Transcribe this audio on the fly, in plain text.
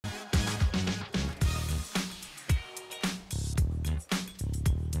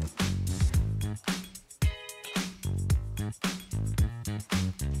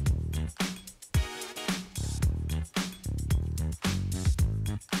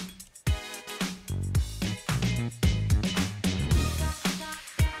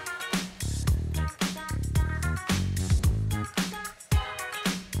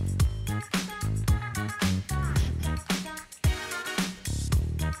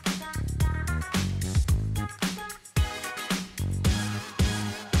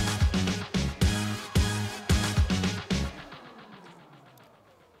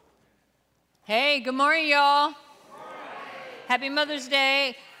Hey, good morning, y'all. Happy Mother's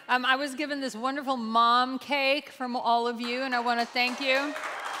Day. I was given this wonderful mom cake from all of you, and I want to thank you.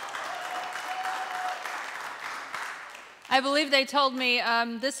 I believe they told me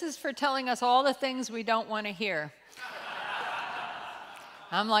this is for telling us all the things we don't want to hear.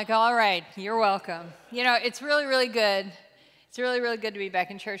 I'm like, all right, you're welcome. You know, it's really, really good. It's really, really good to be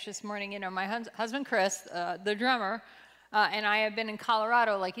back in church this morning. You know, my husband, Chris, the drummer, and I have been in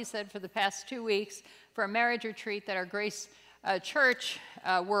Colorado, like you said, for the past 2 weeks for a marriage retreat that our Grace Church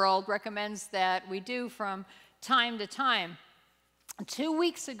world recommends that we do from time to time. 2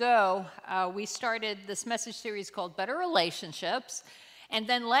 weeks ago, we started this message series called Better Relationships. And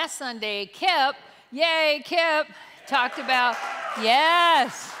then last Sunday, Kip, yay, Kip, talked about,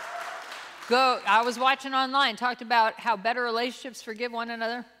 yes, I was watching online, talked about how better relationships forgive one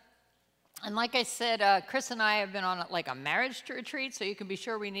another. And like I said, Chris and I have been on like a marriage retreat, so you can be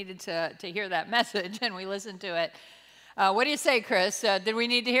sure we needed to hear that message, and we listened to it. What do you say, Chris? Did we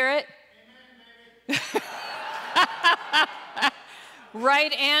need to hear it? Amen, baby.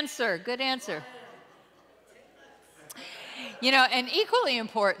 Right answer. Good answer. You know, and equally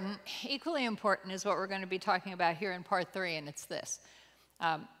important is what we're going to be talking about here in part 3, and it's this.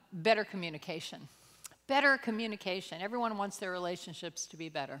 Better communication. Better communication. Everyone wants their relationships to be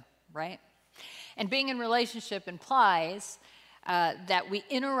better, right? And being in relationship implies that we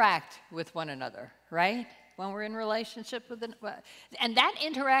interact with one another, right? When we're in relationship with and that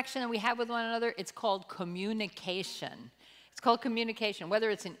interaction that we have with one another, it's called communication. It's called communication, whether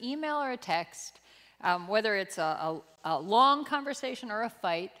it's an email or a text, whether it's a long conversation or a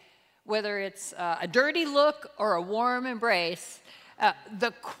fight, whether it's a dirty look or a warm embrace.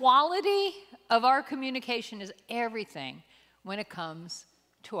 The quality of our communication is everything when it comes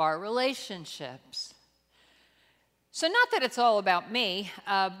to our relationships. So not that it's all about me,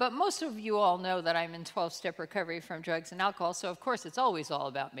 but most of you all know that I'm in 12-step recovery from drugs and alcohol, so of course it's always all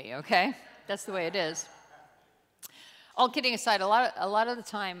about me, okay? That's the way it is. All kidding aside, a lot of the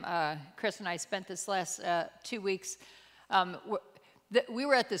time, Chris and I spent this last 2 weeks, we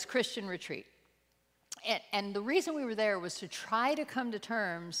were at this Christian retreat. And the reason we were there was to try to come to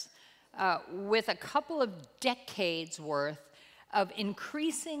terms with a couple of decades worth of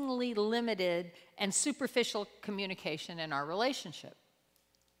increasingly limited and superficial communication in our relationship.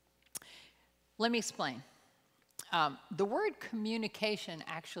 Let me explain. The word communication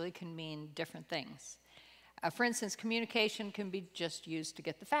actually can mean different things. For instance, communication can be just used to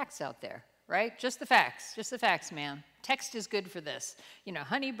get the facts out there, right? Just the facts, man. Text is good for this. You know,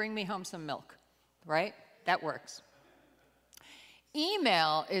 honey, bring me home some milk, right? That works.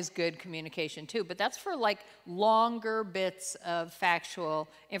 Email is good communication too, but that's for like longer bits of factual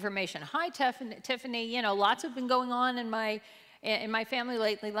information. Hi, Tiffany. You know, lots have been going on in my family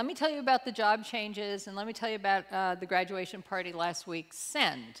lately. Let me tell you about the job changes, and let me tell you about the graduation party last week.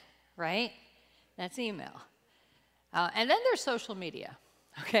 Send, right? That's email. And then there's social media.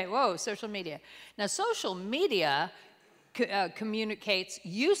 Okay, whoa, social media. Now, social media communicates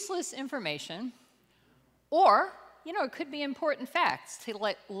useless information, or you know, it could be important facts to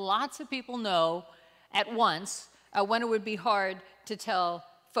let lots of people know at once when it would be hard to tell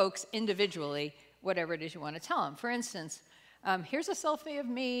folks individually whatever it is you want to tell them. For instance, here's a selfie of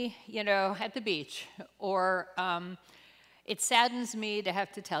me, you know, at the beach, or it saddens me to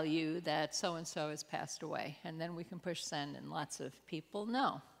have to tell you that so-and-so has passed away, and then we can push send and lots of people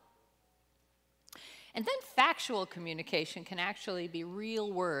know. And then factual communication can actually be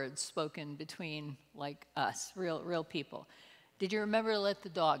real words spoken between, like, us, real people. Did you remember to let the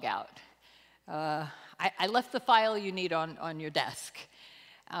dog out? I left the file you need on your desk.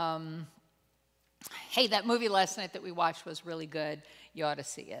 Hey, that movie last night that we watched was really good. You ought to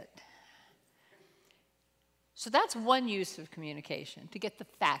see it. So that's one use of communication, to get the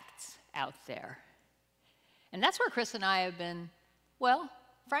facts out there. And that's where Chris and I have been, well,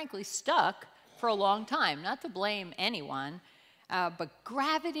 frankly, stuck for a long time. Not to blame anyone, but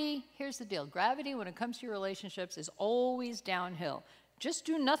gravity, here's the deal. Gravity, when it comes to your relationships, is always downhill. Just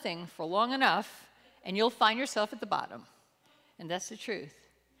do nothing for long enough, and you'll find yourself at the bottom. And that's the truth.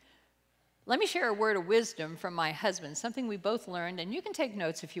 Let me share a word of wisdom from my husband, something we both learned, and you can take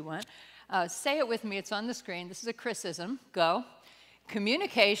notes if you want. Say it with me. It's on the screen. This is a Chrisism. Go.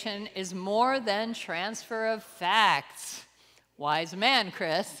 Communication is more than transfer of facts. Wise man,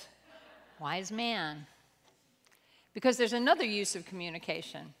 Chris. Wise man. Because there's another use of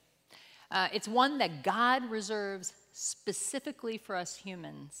communication. It's one that God reserves specifically for us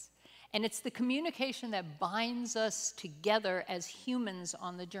humans. And it's the communication that binds us together as humans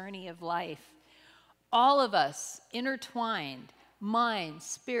on the journey of life. All of us intertwined mind,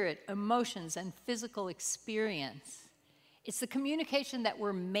 spirit, emotions, and physical experience. It's the communication that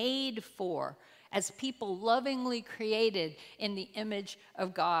we're made for as people lovingly created in the image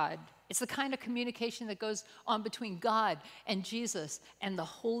of God. It's the kind of communication that goes on between God and Jesus and the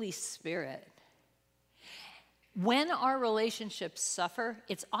Holy Spirit. When our relationships suffer,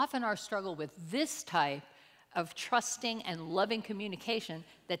 it's often our struggle with this type of trusting and loving communication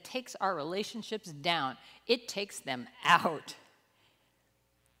that takes our relationships down. It takes them out.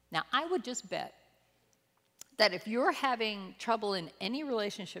 Now, I would just bet that if you're having trouble in any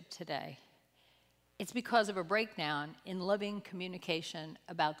relationship today, it's because of a breakdown in loving communication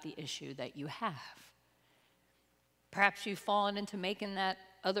about the issue that you have. Perhaps you've fallen into making that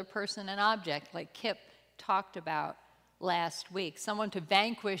other person an object, like Kip talked about last week, someone to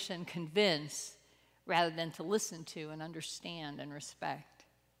vanquish and convince rather than to listen to and understand and respect.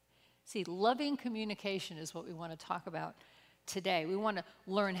 See, loving communication is what we want to talk about today. We want to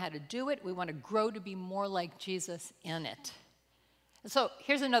learn how to do it. We want to grow to be more like Jesus in it. So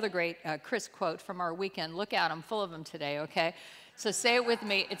here's another great Chris quote from our weekend. Look out, I'm full of them today, okay? So say it with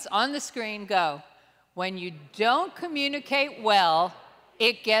me. It's on the screen. Go. When you don't communicate well,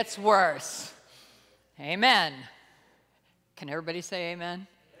 it gets worse. Amen. Can everybody say amen?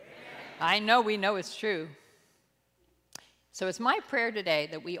 I know we know it's true. So it's my prayer today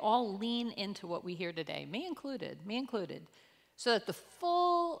that we all lean into what we hear today, me included, so that the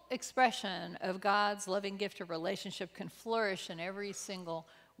full expression of God's loving gift of relationship can flourish in every single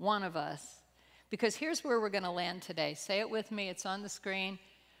one of us. Because here's where we're going to land today. Say it with me. It's on the screen.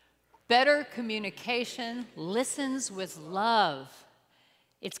 Better communication listens with love.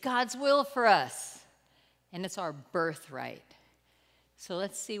 It's God's will for us, and it's our birthright. So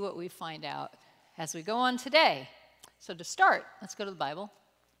let's see what we find out as we go on today. So to start, let's go to the Bible.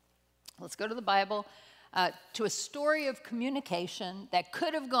 Let's go to the Bible, to a story of communication that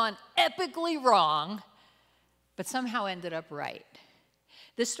could have gone epically wrong, but somehow ended up right.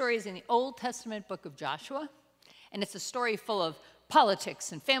 This story is in the Old Testament book of Joshua, and it's a story full of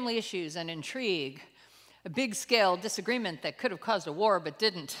politics and family issues and intrigue, a big-scale disagreement that could have caused a war but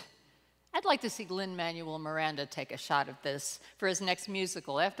didn't. I'd like to see Lin-Manuel Miranda take a shot at this for his next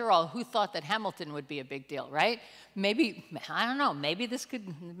musical. After all, who thought that Hamilton would be a big deal, right? Maybe, I don't know, maybe this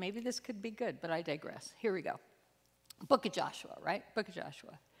could be good, but I digress. Here we go. Book of Joshua, right? Book of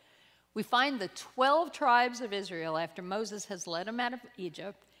Joshua. We find the 12 tribes of Israel after Moses has led them out of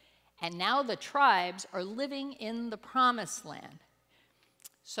Egypt, and now the tribes are living in the promised land.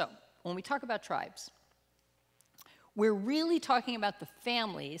 So, when we talk about tribes, we're really talking about the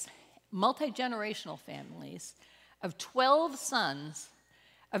families, multi-generational families, of 12 sons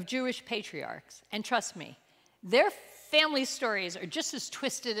of Jewish patriarchs. And trust me, their family stories are just as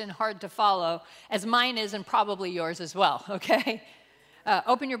twisted and hard to follow as mine is, and probably yours as well, okay?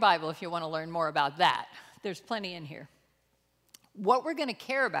 Open your Bible if you want to learn more about that. There's plenty in here. What we're going to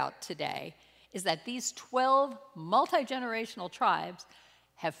care about today is that these 12 multi-generational tribes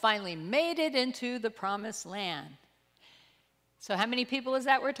have finally made it into the promised land. So how many people is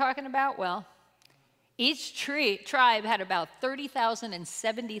that we're talking about? Well, each tribe had about 30,000 and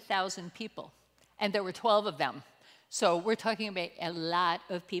 70,000 people, and there were 12 of them. So we're talking about a lot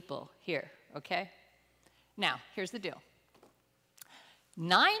of people here, okay? Now, here's the deal.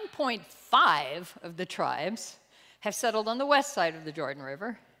 9.5 of the tribes have settled on the west side of the Jordan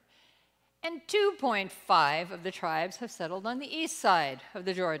River, and 2.5 of the tribes have settled on the east side of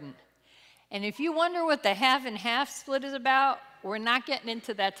the Jordan. And if you wonder what the half and half split is about, we're not getting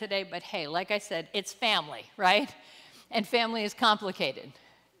into that today, but hey, like I said, it's family, right? And family is complicated.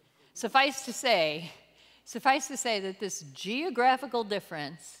 Suffice to say that this geographical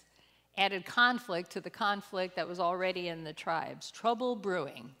difference added conflict to the conflict that was already in the tribes. Trouble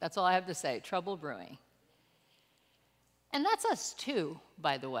brewing. That's all I have to say, trouble brewing. And that's us too,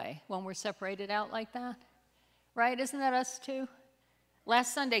 by the way, when we're separated out like that, right? Isn't that us too?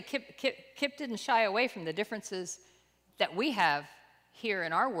 Last Sunday, Kip didn't shy away from the differences that we have here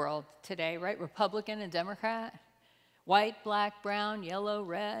in our world today, right? Republican and Democrat, white, black, brown, yellow,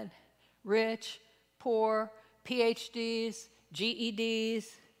 red, rich, poor, PhDs, GEDs,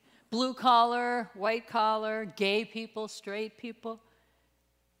 blue collar, white collar, gay people, straight people.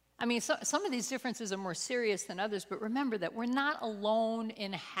 I mean, some of these differences are more serious than others, but remember that we're not alone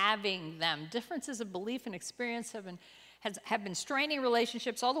in having them. Differences of belief and experience have been straining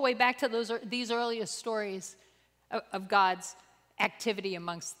relationships all the way back to these earliest stories of God's activity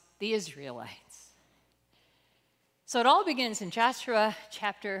amongst the Israelites. So it all begins in Joshua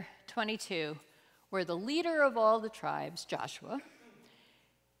chapter 22, where the leader of all the tribes, Joshua,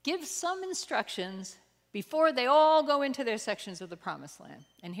 gives some instructions before they all go into their sections of the promised land.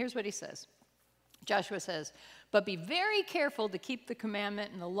 And here's what he says. Joshua says, but be very careful to keep the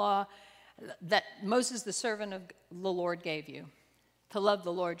commandment and the law that Moses, the servant of the Lord, gave you, to love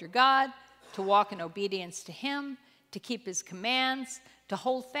the Lord your God, to walk in obedience to him, to keep his commands, to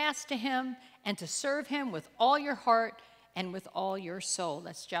hold fast to him, and to serve him with all your heart and with all your soul.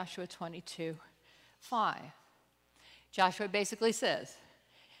 That's Joshua 22:5. Joshua basically says,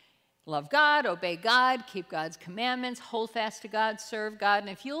 love God, obey God, keep God's commandments, hold fast to God, serve God. And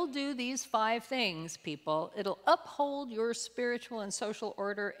if you'll do these 5 things, people, it'll uphold your spiritual and social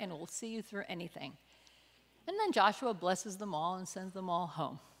order, and it will see you through anything. And then Joshua blesses them all and sends them all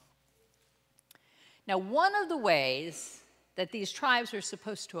home. Now, one of the ways that these tribes were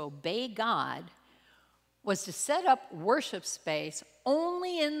supposed to obey God was to set up worship space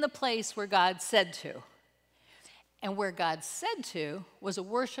only in the place where God said to. And where God said to was a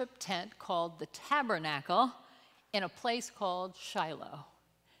worship tent called the tabernacle in a place called Shiloh.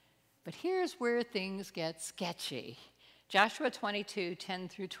 But here's where things get sketchy. Joshua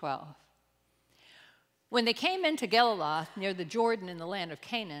 22:10-12. When they came into Geliloth near the Jordan in the land of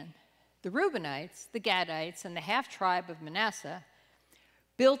Canaan, the Reubenites, the Gadites, and the half-tribe of Manasseh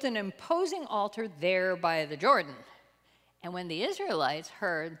built an imposing altar there by the Jordan. And when the Israelites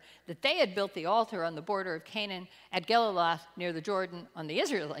heard that they had built the altar on the border of Canaan at Geliloth near the Jordan on the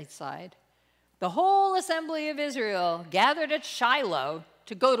Israelite side, the whole assembly of Israel gathered at Shiloh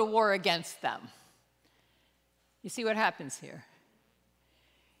to go to war against them. You see what happens here?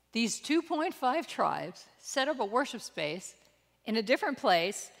 These 2.5 tribes set up a worship space in a different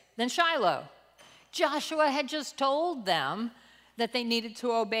place than Shiloh. Joshua had just told them that they needed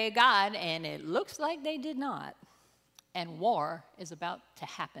to obey God, and it looks like they did not. And war is about to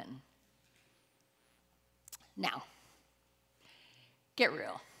happen. Now, get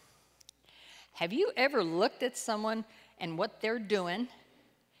real. Have you ever looked at someone and what they're doing,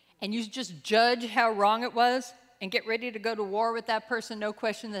 and you just judge how wrong it was and get ready to go to war with that person, no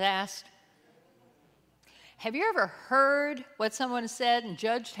questions asked? Have you ever heard what someone said and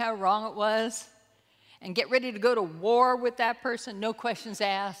judged how wrong it was and get ready to go to war with that person, no questions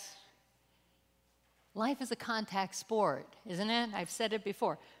asked? Life is a contact sport, isn't it? I've said it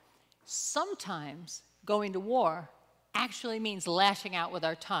before. Sometimes going to war actually means lashing out with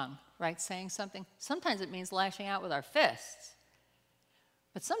our tongue, right? Saying something. Sometimes it means lashing out with our fists.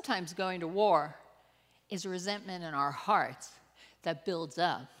 But sometimes going to war is resentment in our hearts that builds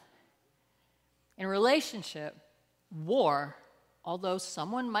up. In relationship, war, although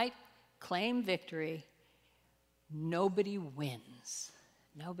someone might claim victory, nobody wins.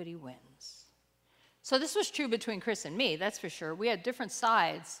 Nobody wins. So this was true between Chris and me, that's for sure. We had different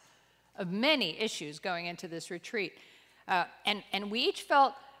sides of many issues going into this retreat. And we each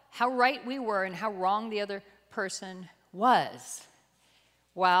felt how right we were and how wrong the other person was.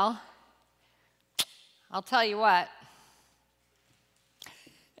 Well, I'll tell you what.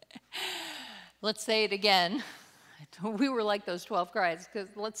 Let's say it again. We were like those 12 guys, because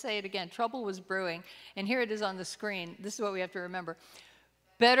let's say it again. Trouble was brewing, and here it is on the screen. This is what we have to remember.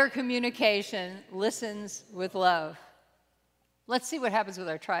 Better communication listens with love. Let's see what happens with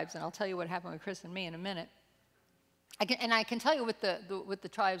our tribes, and I'll tell you what happened with Chris and me in a minute. I can tell you with the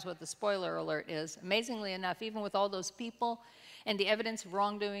tribes what the spoiler alert is. Amazingly enough, even with all those people and the evidence of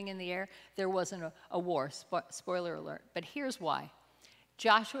wrongdoing in the air, there wasn't a war, spoiler alert. But here's why.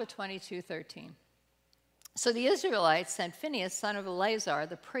 Joshua 22:13. So the Israelites sent Phinehas, son of Eleazar,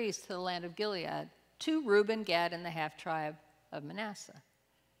 the priest, to the land of Gilead, to Reuben, Gad, and the half-tribe of Manasseh.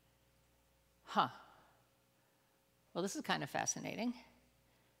 Well, this is kind of fascinating.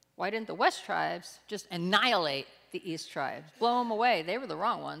 Why didn't the West tribes just annihilate the East tribes? Blow them away. They were the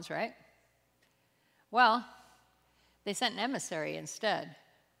wrong ones, right? Well, they sent an emissary instead.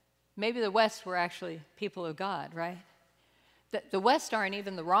 Maybe the West were actually people of God, right? The West aren't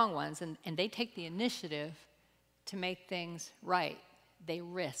even the wrong ones, and they take the initiative to make things right. They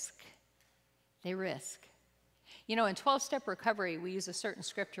risk. They risk. You know, in 12-step recovery, we use a certain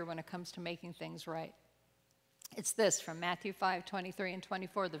scripture when it comes to making things right. It's this from Matthew 5:23 and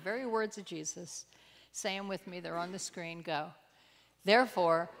 24, the very words of Jesus. Say them with me, they're on the screen, go.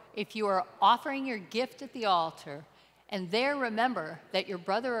 Therefore, if you are offering your gift at the altar, and there remember that your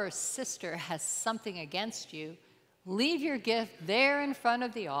brother or sister has something against you, leave your gift there in front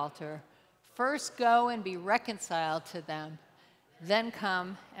of the altar. First go and be reconciled to them, then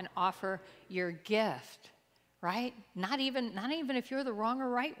come and offer your gift. Right? Not even if you're the wrong or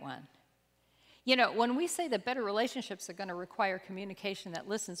right one. You know, when we say that better relationships are going to require communication that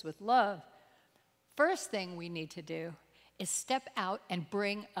listens with love, first thing we need to do is step out and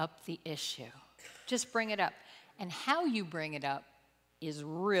bring up the issue. Just bring it up. And how you bring it up is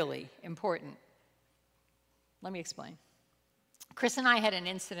really important. Let me explain. Chris and I had an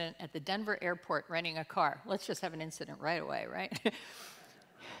incident at the Denver airport renting a car. Let's just have an incident right away, right?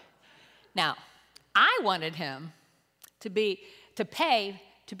 Now, I wanted him to pay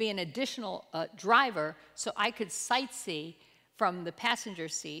to be an additional driver so I could sightsee from the passenger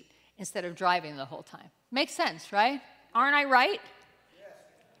seat instead of driving the whole time. Makes sense, right? Aren't I right? Yes.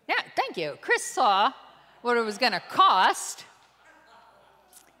 Yeah, thank you. Chris saw what it was going to cost,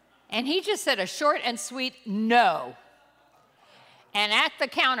 and he just said a short and sweet no. And at the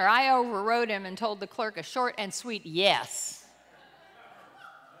counter, I overrode him and told the clerk a short and sweet yes.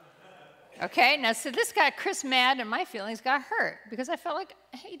 Okay, now so this got Chris mad and my feelings got hurt because I felt like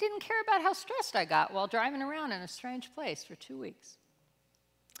he didn't care about how stressed I got while driving around in a strange place for 2 weeks.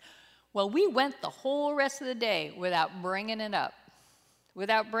 Well, we went the whole rest of the day without bringing it up.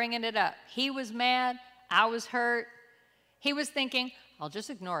 He was mad, I was hurt. He was thinking, I'll just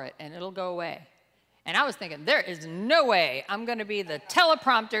ignore it and it'll go away. And I was thinking, there is no way I'm going to be the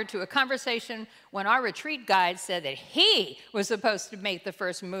teleprompter to a conversation when our retreat guide said that he was supposed to make the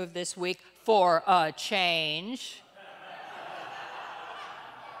first move this week for a change.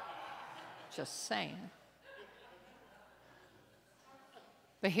 Just saying.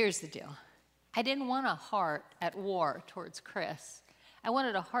 But here's the deal. I didn't want a heart at war towards Chris. I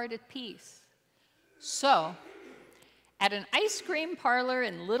wanted a heart at peace. So, at an ice cream parlor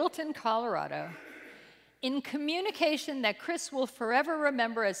in Littleton, Colorado, in communication that Chris will forever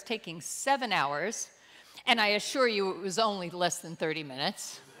remember as taking 7 hours, and I assure you it was only less than 30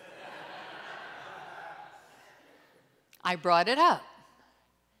 minutes, I brought it up.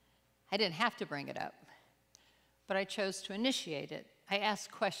 I didn't have to bring it up, but I chose to initiate it. I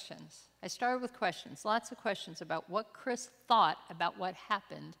asked questions. I started with questions, lots of questions about what Chris thought about what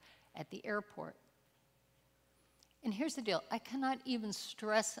happened at the airport. And here's the deal. I cannot even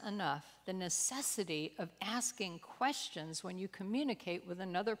stress enough the necessity of asking questions when you communicate with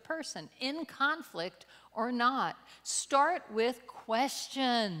another person, in conflict or not. Start with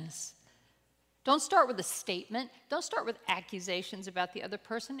questions. Don't start with a statement. Don't start with accusations about the other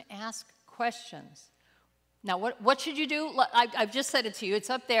person. Ask questions. Now, what should you do? I've just said it to you.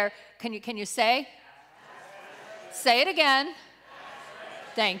 It's up there. Can you say? Say it again.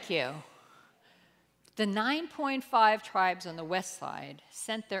 Thank you. The 9.5 tribes on the west side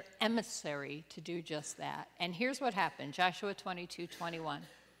sent their emissary to do just that. And here's what happened, Joshua 22:21.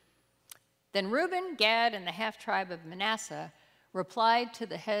 Then Reuben, Gad, and the half-tribe of Manasseh replied to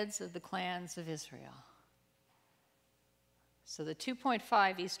the heads of the clans of Israel. So the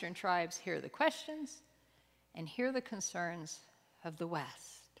 2.5 eastern tribes hear the questions and hear the concerns of the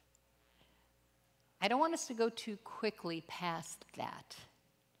west. I don't want us to go too quickly past that,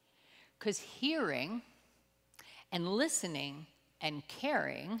 because hearing and listening and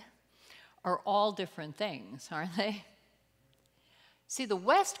caring are all different things, aren't they? See, the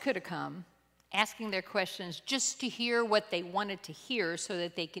West could have come asking their questions just to hear what they wanted to hear so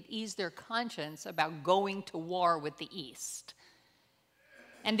that they could ease their conscience about going to war with the East.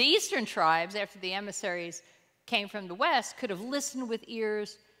 And the Eastern tribes, after the emissaries came from the West, could have listened with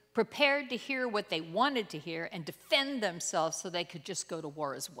ears, prepared to hear what they wanted to hear, and defend themselves so they could just go to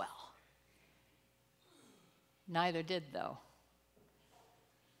war as well. Neither did, though.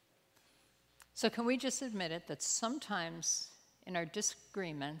 So can we just admit it that sometimes in our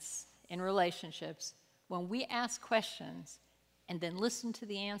disagreements, in relationships, when we ask questions and then listen to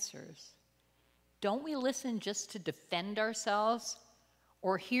the answers, don't we listen just to defend ourselves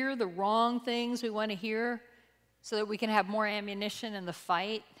or hear the wrong things we want to hear so that we can have more ammunition in the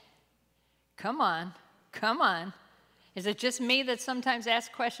fight? Come on, come on. Is it just me that sometimes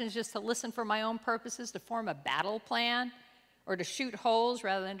asks questions just to listen for my own purposes, to form a battle plan, or to shoot holes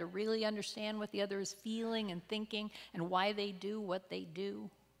rather than to really understand what the other is feeling and thinking and why they do what they do?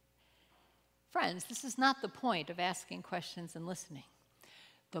 Friends, this is not the point of asking questions and listening.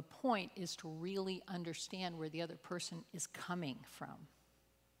 The point is to really understand where the other person is coming from.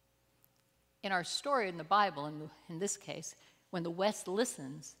 In our story in the Bible, in this case, when the West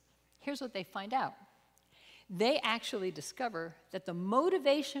listens, here's what they find out. They actually discover that the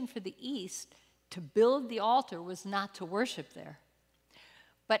motivation for the East to build the altar was not to worship there,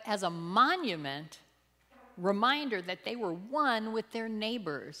 but as a monument, reminder that they were one with their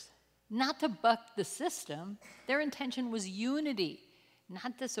neighbors, not to buck the system. Their intention was unity,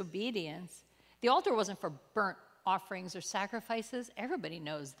 not disobedience. The altar wasn't for burnt offerings or sacrifices. Everybody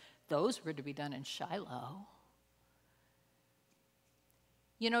knows those were to be done in Shiloh.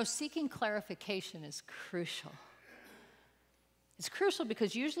 You know, seeking clarification is crucial. It's crucial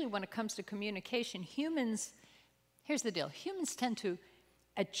because usually when it comes to communication, here's the deal, humans tend to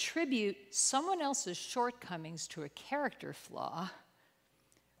attribute someone else's shortcomings to a character flaw,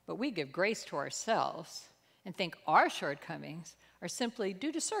 but we give grace to ourselves and think our shortcomings are simply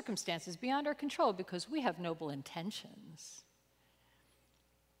due to circumstances beyond our control because we have noble intentions.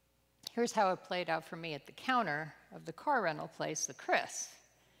 Here's how it played out for me at the counter of the car rental place, the Chris.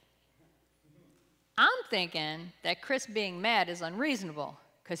 I'm thinking that Chris being mad is unreasonable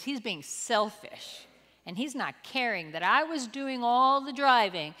because he's being selfish and he's not caring that I was doing all the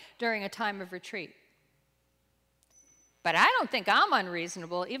driving during a time of retreat. But I don't think I'm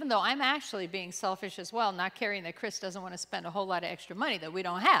unreasonable, even though I'm actually being selfish as well, not caring that Chris doesn't want to spend a whole lot of extra money that we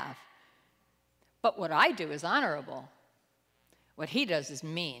don't have. But what I do is honorable. What he does is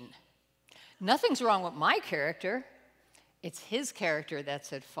mean. Nothing's wrong with my character. It's his character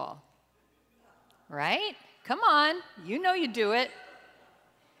that's at fault. Right? Come on, you know you do it.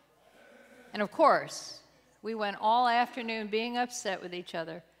 And of course, we went all afternoon being upset with each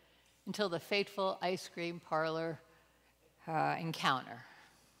other until the fateful ice cream parlor encounter.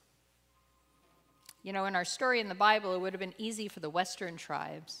 You know, in our story in the Bible, it would have been easy for the Western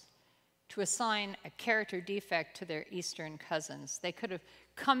tribes to assign a character defect to their Eastern cousins. They could have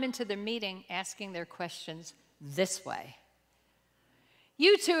come into the meeting asking their questions this way.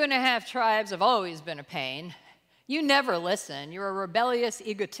 You 2.5 tribes have always been a pain. You never listen. You're rebellious,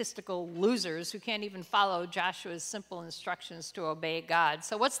 egotistical losers who can't even follow Joshua's simple instructions to obey God.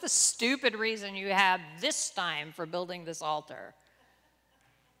 So what's the stupid reason you have this time for building this altar?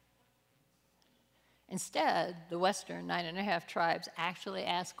 Instead, the Western 9.5 tribes actually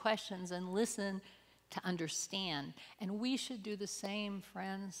ask questions and listen to understand. And we should do the same,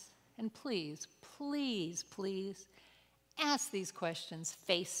 friends. And please, please, please, ask these questions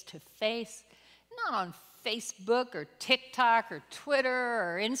face to face, not on Facebook or TikTok or Twitter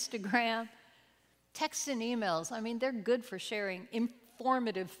or Instagram. Texts and emails, I mean, they're good for sharing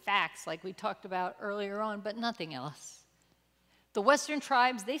informative facts like we talked about earlier on, but nothing else. The Western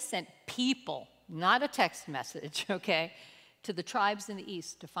tribes, they sent people, not a text message, okay, to the tribes in the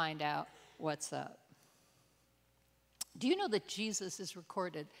East to find out what's up. Do you know that Jesus is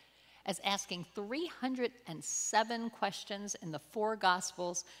recorded as asking 307 questions in the 4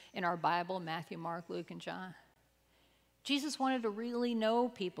 Gospels in our Bible, Matthew, Mark, Luke, and John? Jesus wanted to really know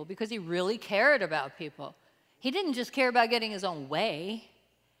people because he really cared about people. He didn't just care about getting his own way.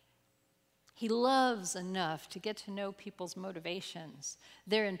 He loves enough to get to know people's motivations,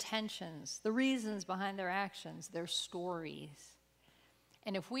 their intentions, the reasons behind their actions, their stories.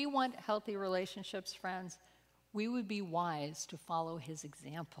 And if we want healthy relationships, friends, we would be wise to follow his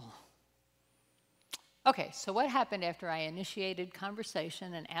example. Okay, so what happened after I initiated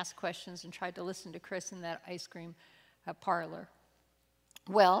conversation and asked questions and tried to listen to Chris in that ice cream parlor?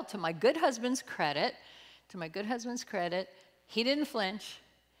 Well, to my good husband's credit, he didn't flinch.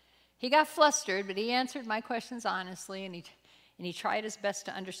 He got flustered, but he answered my questions honestly, and he tried his best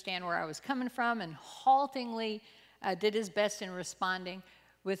to understand where I was coming from and haltingly did his best in responding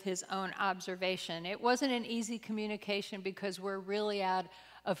with his own observation. It wasn't an easy communication because we're really out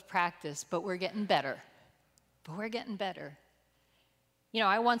of practice, but we're getting better. You know,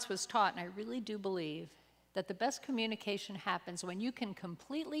 I once was taught, and I really do believe, that the best communication happens when you can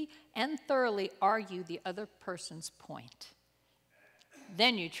completely and thoroughly argue the other person's point.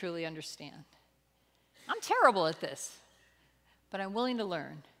 Then you truly understand. I'm terrible at this, but I'm willing to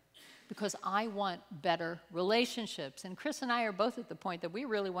learn because I want better relationships. And Chris and I are both at the point that we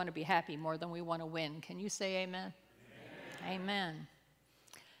really want to be happy more than we want to win. Can you say amen? Amen. Amen.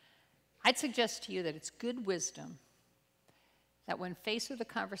 I'd suggest to you that it's good wisdom that when faced with a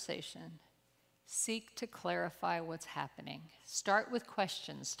conversation, seek to clarify what's happening. Start with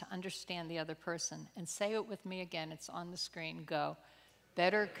questions to understand the other person. And say it with me again. It's on the screen. Go.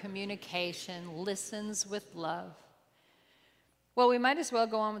 Better communication listens with love. Well, we might as well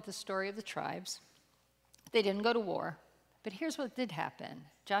go on with the story of the tribes. They didn't go to war, but here's what did happen.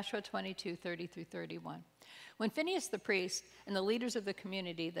 Joshua 22:30-31. When Phinehas the priest and the leaders of the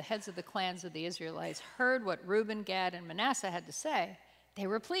community, the heads of the clans of the Israelites, heard what Reuben, Gad, and Manasseh had to say, they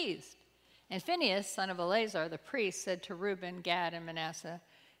were pleased. And Phinehas, son of Eleazar, the priest, said to Reuben, Gad, and Manasseh,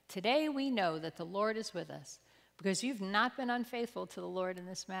 "Today we know that the Lord is with us, because you've not been unfaithful to the Lord in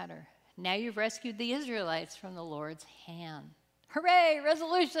this matter. Now you've rescued the Israelites from the Lord's hand." Hooray,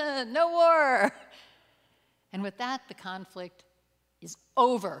 resolution, no war. And with that, the conflict is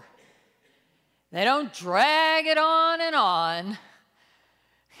over. They don't drag it on,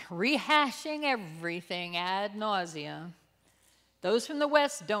 rehashing everything ad nauseum. Those from the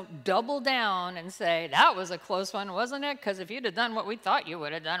West don't double down and say, that was a close one, wasn't it? Because if you'd have done what we thought you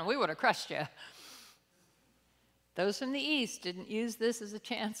would have done, we would have crushed you. Those from the East didn't use this as a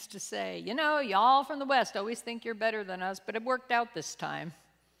chance to say, you know, y'all from the West always think you're better than us, but it worked out this time.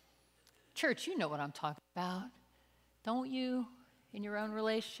 Church, you know what I'm talking about, don't you, in your own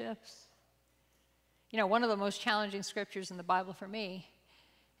relationships? You know, one of the most challenging scriptures in the Bible for me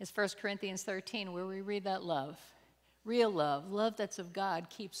is 1 Corinthians 13, where we read that love, real love, love that's of God,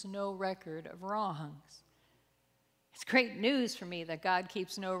 keeps no record of wrongs. It's great news for me that God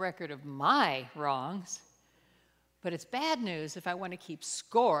keeps no record of my wrongs, but it's bad news if I want to keep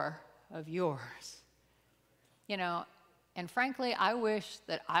score of yours. You know, and frankly, I wish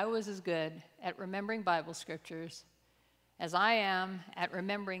that I was as good at remembering Bible scriptures as I am at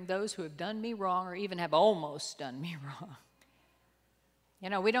remembering those who have done me wrong or even have almost done me wrong. You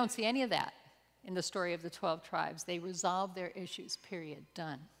know, we don't see any of that in the story of the 12 tribes. They resolved their issues, period,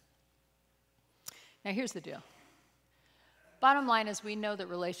 done. Now, here's the deal. Bottom line is we know that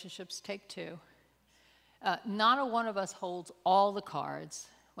relationships take two. Not a one of us holds all the cards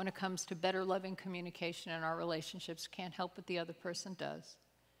when it comes to better loving communication in our relationships. Can't help what the other person does.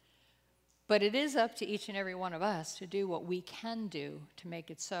 But it is up to each and every one of us to do what we can do to make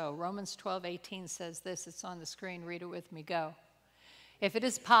it so. Romans 12:18 says this. It's on the screen. Read it with me. Go. If it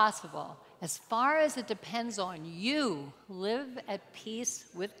is possible, as far as it depends on you, live at peace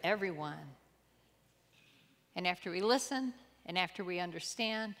with everyone. And after we listen, and after we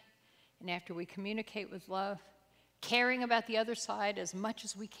understand, and after we communicate with love, caring about the other side as much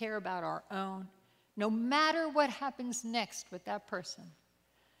as we care about our own, no matter what happens next with that person,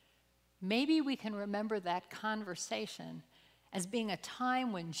 maybe we can remember that conversation as being a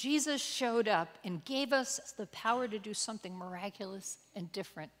time when Jesus showed up and gave us the power to do something miraculous and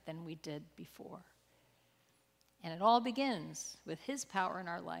different than we did before. And it all begins with his power in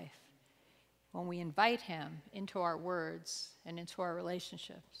our life when we invite him into our words and into our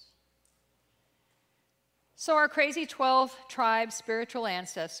relationships. So our crazy 12 tribe spiritual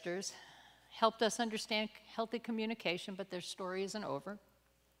ancestors helped us understand healthy communication, but their story isn't over.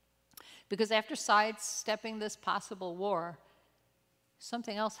 Because after sidestepping this possible war,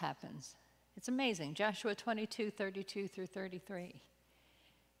 something else happens. It's amazing. Joshua 22:32 through 33.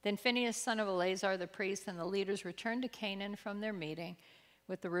 Then Phinehas, son of Eleazar the priest, and the leaders returned to Canaan from their meeting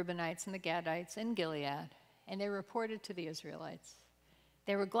with the Reubenites and the Gadites in Gilead, and they reported to the Israelites.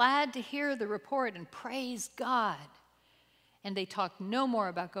 They were glad to hear the report and praised God. And they talked no more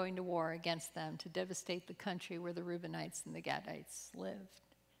about going to war against them to devastate the country where the Reubenites and the Gadites lived.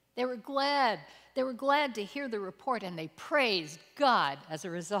 They were glad to hear the report, and they praised God as a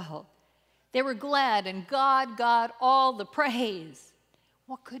result. They were glad, and God got all the praise.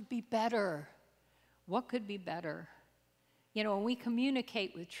 What could be better? What could be better? You know, when we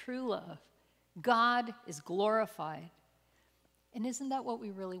communicate with true love, God is glorified. And isn't that what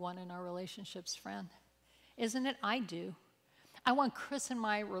we really want in our relationships, friend? Isn't it? I do. I want Chris and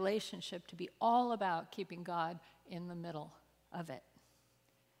my relationship to be all about keeping God in the middle of it.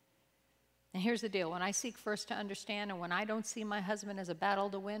 And here's the deal. When I seek first to understand, and when I don't see my husband as a battle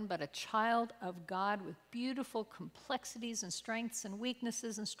to win, but a child of God with beautiful complexities and strengths and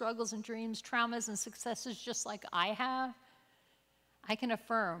weaknesses and struggles and dreams, traumas and successes just like I have, I can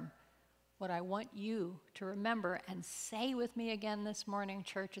affirm what I want you to remember and say with me again this morning,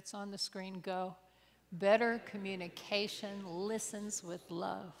 church. It's on the screen. Go. Better communication listens with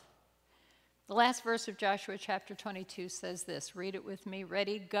love. The last verse of Joshua chapter 22 says this. Read it with me.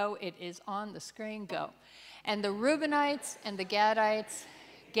 Ready? Go. It is on the screen. Go. And the Reubenites and the Gadites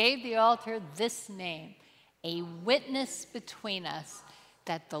gave the altar this name, a witness between us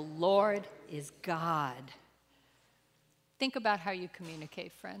that the Lord is God. Think about how you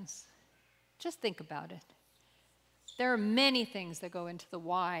communicate, friends. Just think about it. There are many things that go into the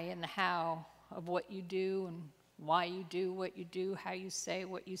why and the how of what you do and why you do what you do, how you say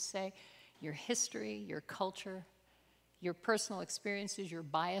what you say, your history, your culture, your personal experiences, your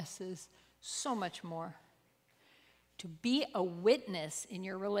biases, so much more. To be a witness in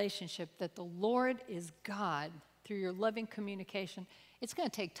your relationship that the Lord is God through your loving communication, it's going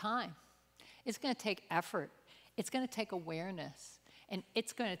to take time. It's going to take effort. It's going to take awareness. And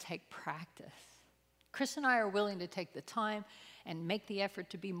it's going to take practice. Chris and I are willing to take the time and make the effort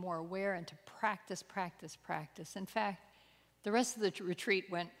to be more aware and to practice, practice, practice. In fact, the rest of the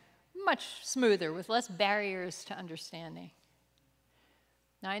retreat went much smoother with less barriers to understanding.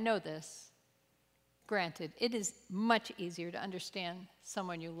 Now, I know this. Granted, it is much easier to understand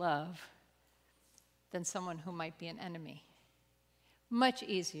someone you love than someone who might be an enemy. Much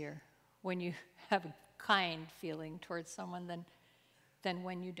easier when you have a kind feeling towards someone than than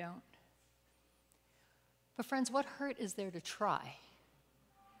when you don't. But friends, what hurt is there to try?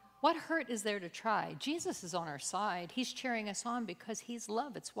 What hurt is there to try? Jesus is on our side. He's cheering us on because he's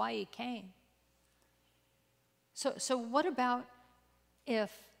love. It's why he came. So what about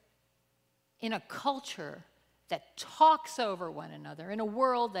if in a culture that talks over one another, in a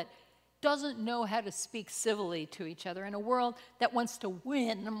world that doesn't know how to speak civilly to each other, in a world that wants to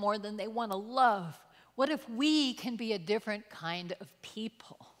win more than they want to love, what if we can be a different kind of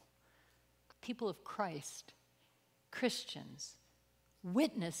people? People of Christ, Christians,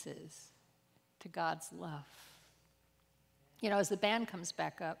 witnesses to God's love. You know, as the band comes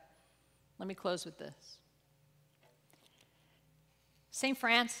back up, let me close with this. St.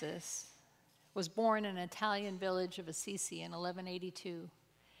 Francis was born in an Italian village of Assisi in 1182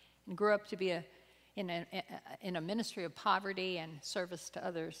 and grew up to be in a ministry of poverty and service to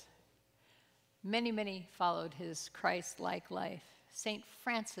others. Many followed his Christ-like life. St.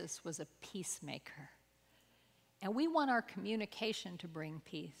 Francis was a peacemaker. And we want our communication to bring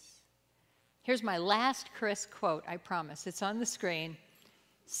peace. Here's my last Chris quote, I promise. It's on the screen.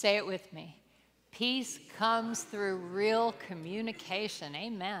 Say it with me. Peace comes through real communication.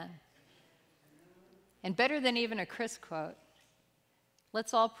 Amen. And better than even a Chris quote,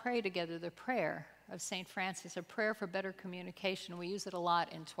 let's all pray together the prayer of St. Francis, a prayer for better communication. We use it a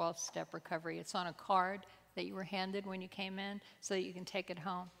lot in 12-step recovery. It's on a card that you were handed when you came in so that you can take it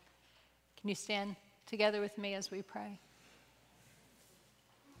home. Can you stand together with me as we pray?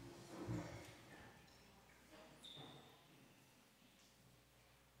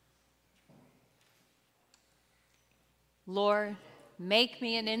 Lord, make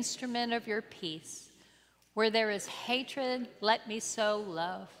me an instrument of your peace. Where there is hatred, let me sow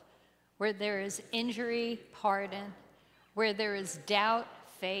love. Where there is injury, pardon. Where there is doubt,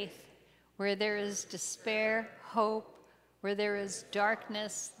 faith. Where there is despair, hope. Where there is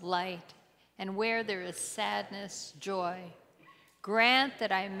darkness, light. And where there is sadness, joy. Grant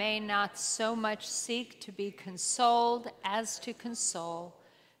that I may not so much seek to be consoled as to console,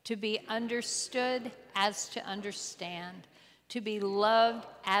 to be understood as to understand, to be loved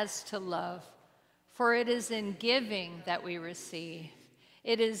as to love. For it is in giving that we receive.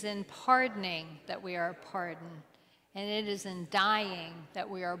 It is in pardoning that we are pardoned. And it is in dying that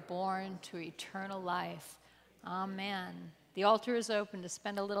we are born to eternal life. Amen. The altar is open to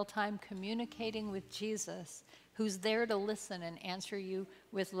spend a little time communicating with Jesus, who's there to listen and answer you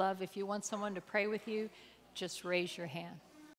with love. If you want someone to pray with you, just raise your hand.